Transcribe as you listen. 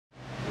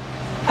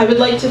I would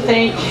like to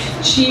thank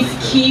Chief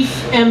Keef,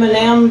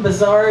 Eminem,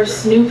 Bizarre,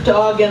 Snoop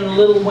Dogg, and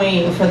Lil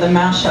Wayne for the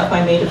mashup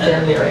I made of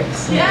their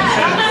lyrics.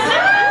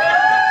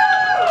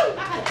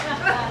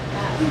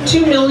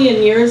 2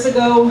 million years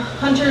ago,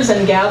 hunters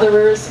and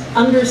gatherers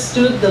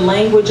understood the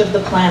language of the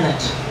planet.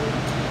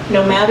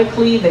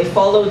 Nomadically, they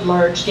followed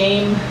large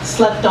game,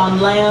 slept on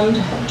land,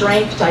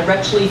 drank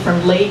directly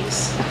from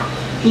lakes,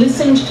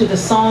 listened to the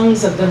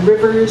songs of the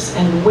rivers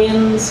and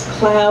winds,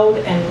 cloud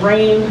and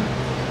rain,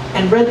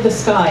 and read the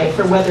sky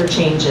for weather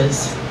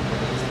changes.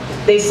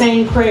 They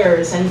sang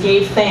prayers and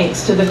gave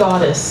thanks to the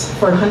goddess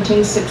for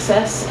hunting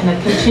success and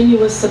a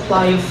continuous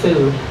supply of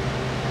food.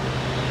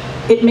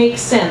 It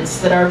makes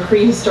sense that our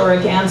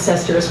prehistoric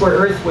ancestors were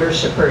earth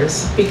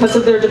worshippers because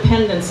of their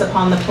dependence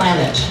upon the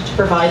planet to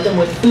provide them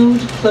with food,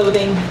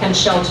 clothing, and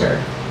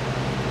shelter.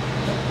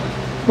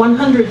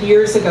 100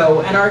 years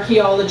ago, an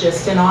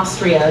archaeologist in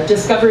Austria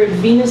discovered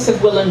Venus of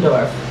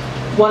Willendorf,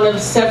 one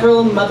of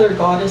several mother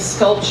goddess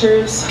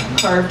sculptures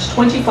carved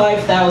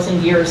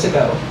 25,000 years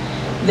ago.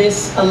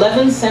 This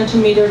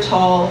 11-centimeter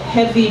tall,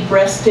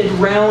 heavy-breasted,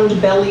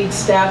 round-bellied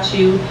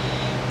statue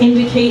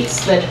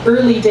indicates that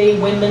early-day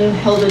women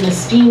held an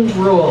esteemed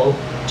role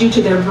due to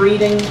their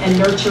breeding and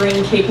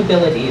nurturing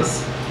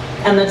capabilities,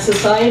 and that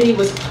society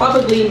was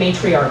probably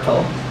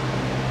matriarchal.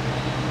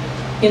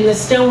 In the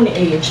Stone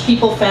Age,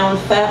 people found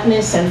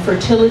fatness and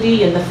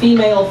fertility in the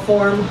female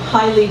form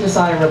highly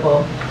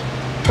desirable.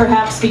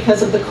 Perhaps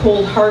because of the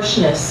cold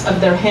harshness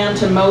of their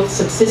hand-to-mouth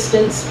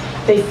subsistence,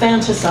 they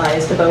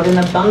fantasized about an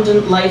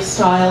abundant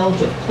lifestyle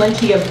with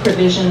plenty of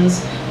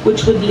provisions,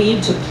 which would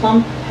lead to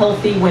plump,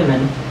 healthy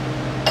women.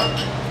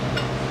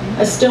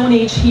 A Stone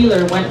Age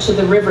healer went to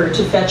the river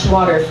to fetch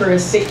water for a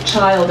sick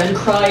child and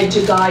cried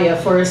to Gaia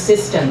for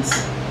assistance.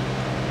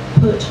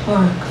 "Put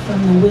bark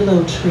from the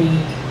willow tree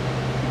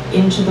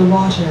into the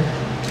water,"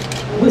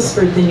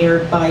 whispered the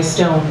nearby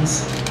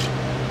stones.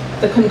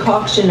 The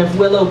concoction of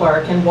willow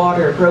bark and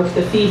water broke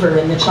the fever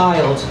in the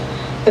child.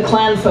 The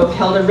clan folk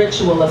held a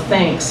ritual of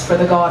thanks for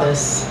the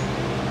goddess.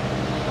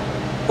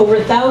 Over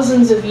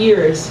thousands of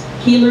years,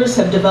 healers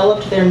have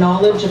developed their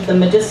knowledge of the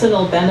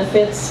medicinal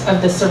benefits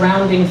of the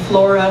surrounding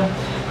flora,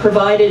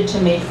 provided to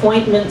make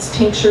ointments,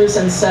 tinctures,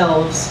 and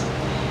salves.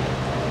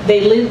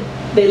 They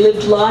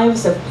lived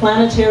lives of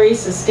planetary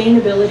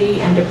sustainability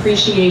and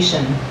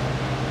appreciation.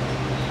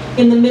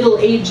 In the Middle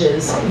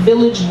Ages,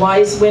 village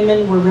wise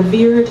women were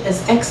revered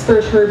as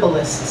expert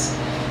herbalists,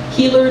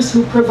 healers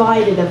who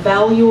provided a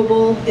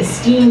valuable,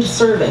 esteemed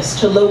service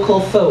to local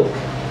folk.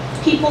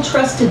 People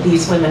trusted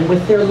these women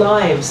with their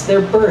lives,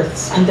 their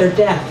births, and their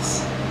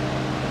deaths.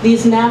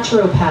 These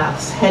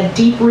naturopaths had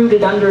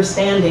deep-rooted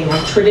understanding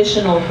of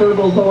traditional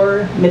herbal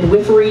lore,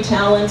 midwifery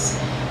talents,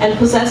 and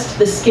possessed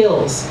the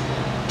skills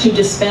to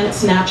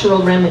dispense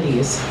natural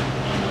remedies.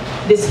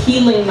 This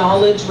healing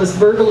knowledge was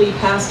verbally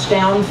passed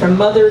down from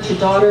mother to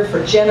daughter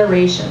for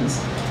generations.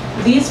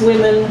 These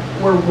women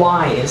were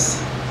wise.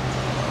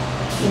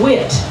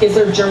 Wit is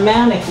a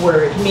Germanic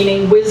word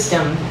meaning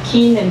wisdom,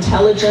 keen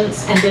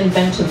intelligence, and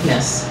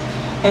inventiveness.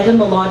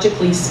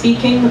 Etymologically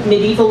speaking,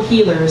 medieval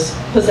healers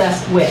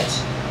possessed wit.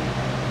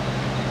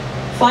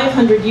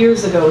 500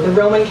 years ago, the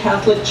Roman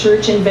Catholic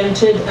Church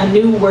invented a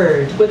new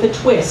word with a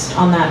twist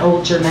on that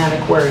old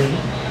Germanic word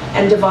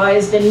and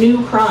devised a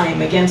new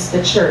crime against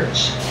the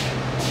church.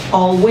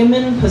 All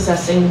women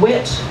possessing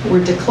wit were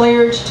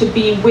declared to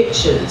be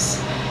witches,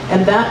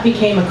 and that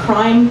became a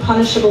crime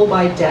punishable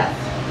by death.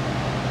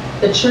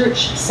 The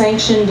church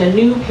sanctioned a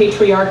new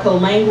patriarchal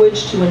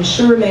language to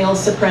ensure male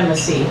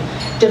supremacy,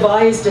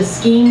 devised a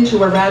scheme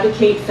to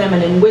eradicate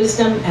feminine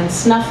wisdom, and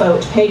snuff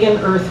out pagan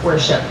earth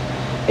worship.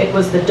 It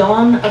was the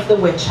dawn of the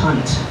witch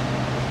hunt.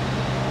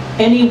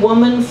 Any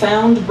woman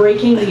found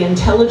breaking the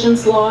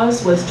intelligence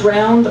laws was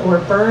drowned or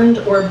burned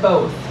or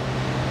both.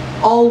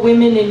 All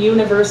women in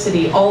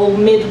university, all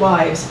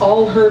midwives,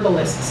 all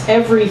herbalists,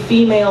 every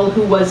female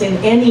who was in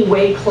any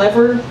way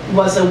clever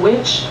was a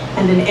witch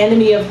and an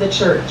enemy of the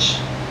church.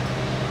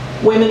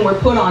 Women were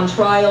put on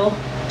trial,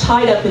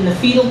 tied up in the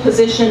fetal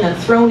position and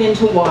thrown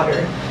into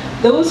water.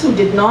 Those who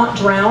did not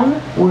drown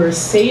were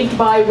saved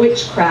by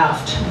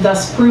witchcraft,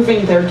 thus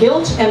proving their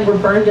guilt, and were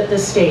burned at the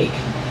stake.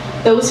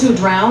 Those who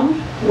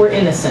drowned were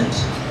innocent.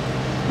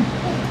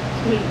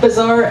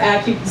 Bizarre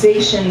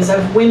accusations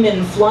of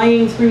women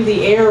flying through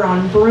the air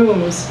on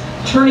brooms,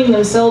 turning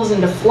themselves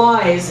into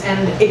flies,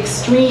 and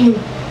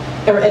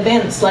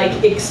events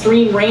like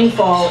extreme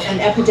rainfall and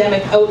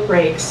epidemic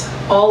outbreaks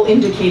all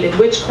indicated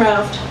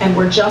witchcraft and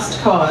were just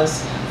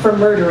cause for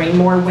murdering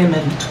more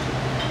women.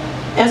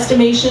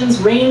 Estimations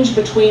range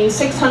between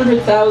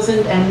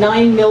 600,000 and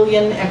 9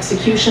 million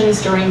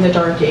executions during the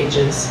Dark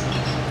Ages.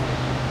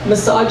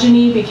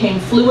 Misogyny became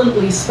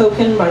fluently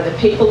spoken by the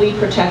papally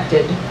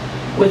protected.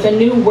 With a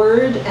new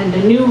word and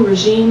a new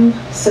regime,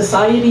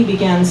 society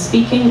began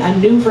speaking a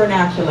new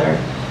vernacular,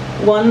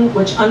 one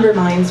which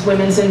undermines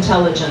women's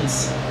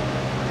intelligence.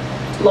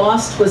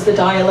 Lost was the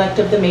dialect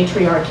of the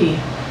matriarchy.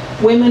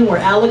 Women were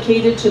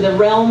allocated to the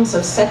realms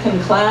of second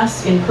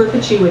class in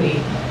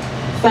perpetuity.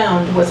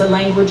 Found was a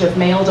language of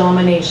male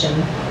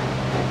domination.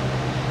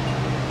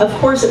 Of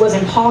course, it was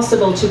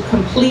impossible to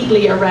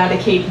completely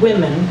eradicate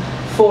women,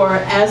 for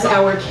as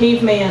our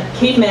caveman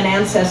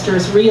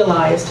ancestors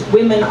realized,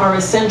 women are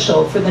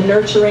essential for the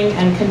nurturing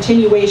and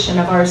continuation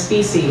of our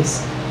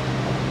species.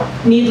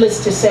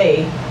 Needless to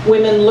say,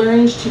 women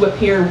learned to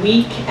appear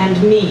weak and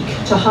meek,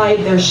 to hide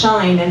their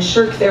shine and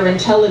shirk their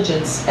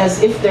intelligence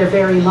as if their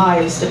very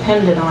lives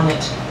depended on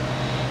it.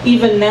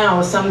 Even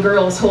now, some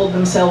girls hold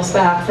themselves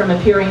back from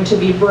appearing to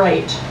be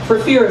bright, for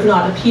fear of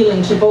not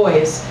appealing to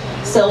boys,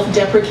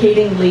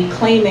 self-deprecatingly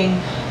claiming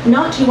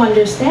not to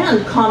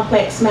understand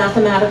complex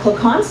mathematical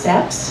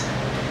concepts.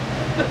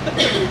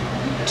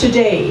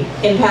 Today,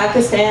 in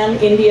Pakistan,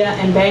 India,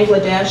 and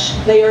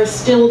Bangladesh, they are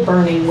still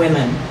burning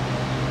women.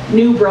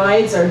 New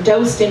brides are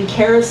doused in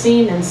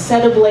kerosene and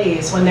set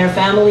ablaze when their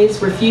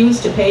families refuse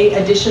to pay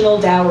additional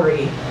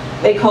dowry.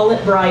 They call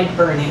it bride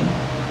burning.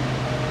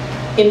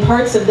 In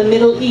parts of the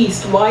Middle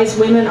East, wise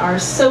women are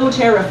so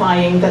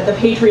terrifying that the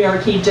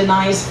patriarchy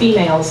denies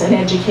females an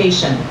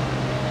education.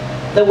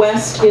 The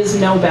West is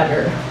no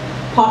better.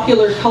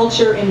 Popular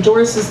culture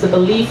endorses the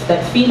belief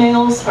that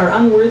females are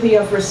unworthy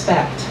of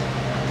respect.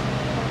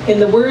 In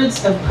the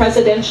words of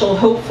presidential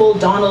hopeful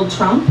Donald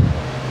Trump,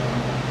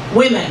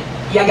 "Women,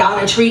 you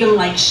gotta treat them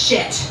like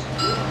shit."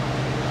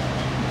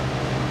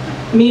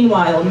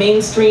 Meanwhile,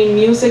 mainstream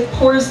music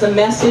pours the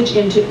message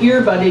into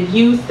earbudded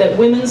youth that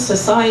women's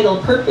societal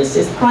purpose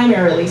is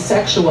primarily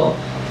sexual,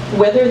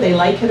 whether they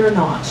like it or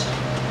not.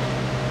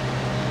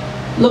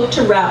 Look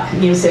to rap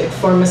music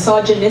for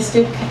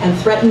misogynistic and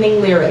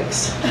threatening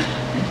lyrics.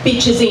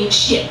 "Bitches ain't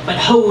shit but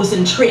hoes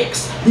and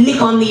tricks.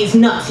 Lick on these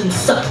nuts and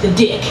suck the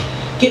dick.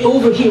 Get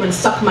over here and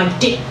suck my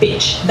dick,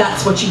 bitch.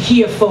 That's what you're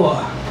here for.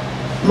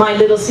 My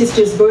little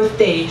sister's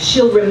birthday,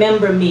 she'll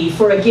remember me.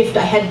 For a gift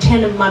I had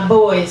 10 of my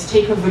boys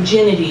take her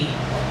virginity.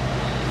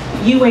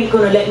 You ain't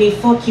gonna let me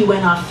fuck you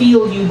when I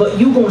feel you, but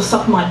you gonna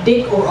suck my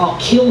dick or I'll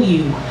kill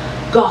you.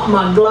 Got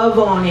my glove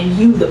on and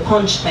you the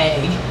punch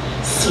bag.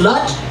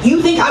 Slut, you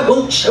think I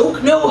won't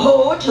choke no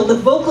whore till the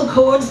vocal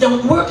cords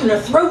don't work in her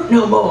throat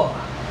no more."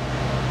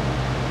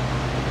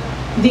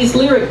 These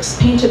lyrics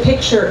paint a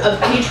picture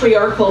of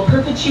patriarchal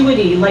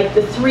perpetuity, like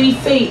the three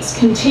fates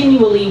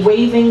continually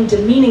waving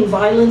demeaning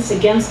violence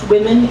against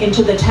women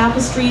into the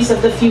tapestries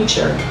of the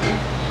future,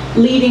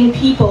 leading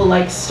people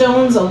like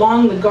stones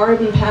along the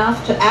garden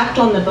path to act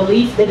on the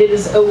belief that it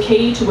is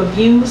okay to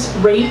abuse,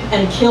 rape,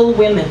 and kill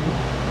women.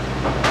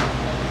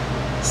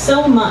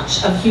 So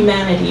much of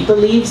humanity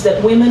believes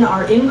that women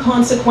are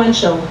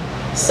inconsequential.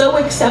 So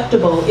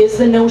acceptable is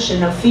the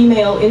notion of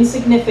female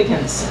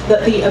insignificance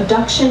that the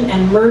abduction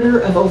and murder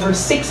of over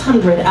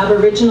 600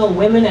 Aboriginal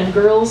women and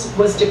girls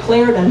was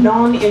declared a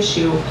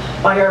non-issue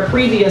by our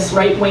previous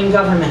right-wing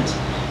government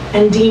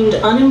and deemed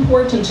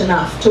unimportant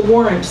enough to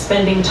warrant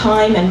spending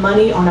time and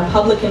money on a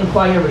public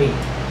inquiry.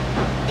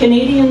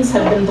 Canadians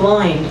have been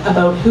blind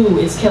about who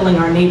is killing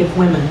our Native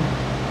women.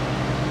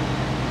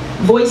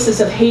 Voices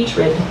of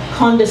hatred,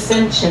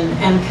 condescension,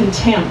 and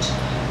contempt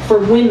for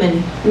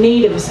women,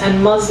 natives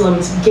and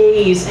Muslims,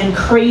 gays and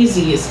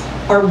crazies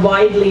are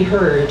widely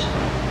heard.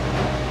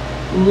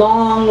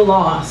 Long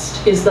lost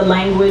is the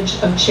language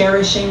of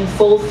cherishing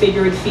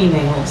full-figured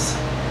females.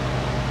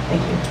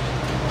 Thank you.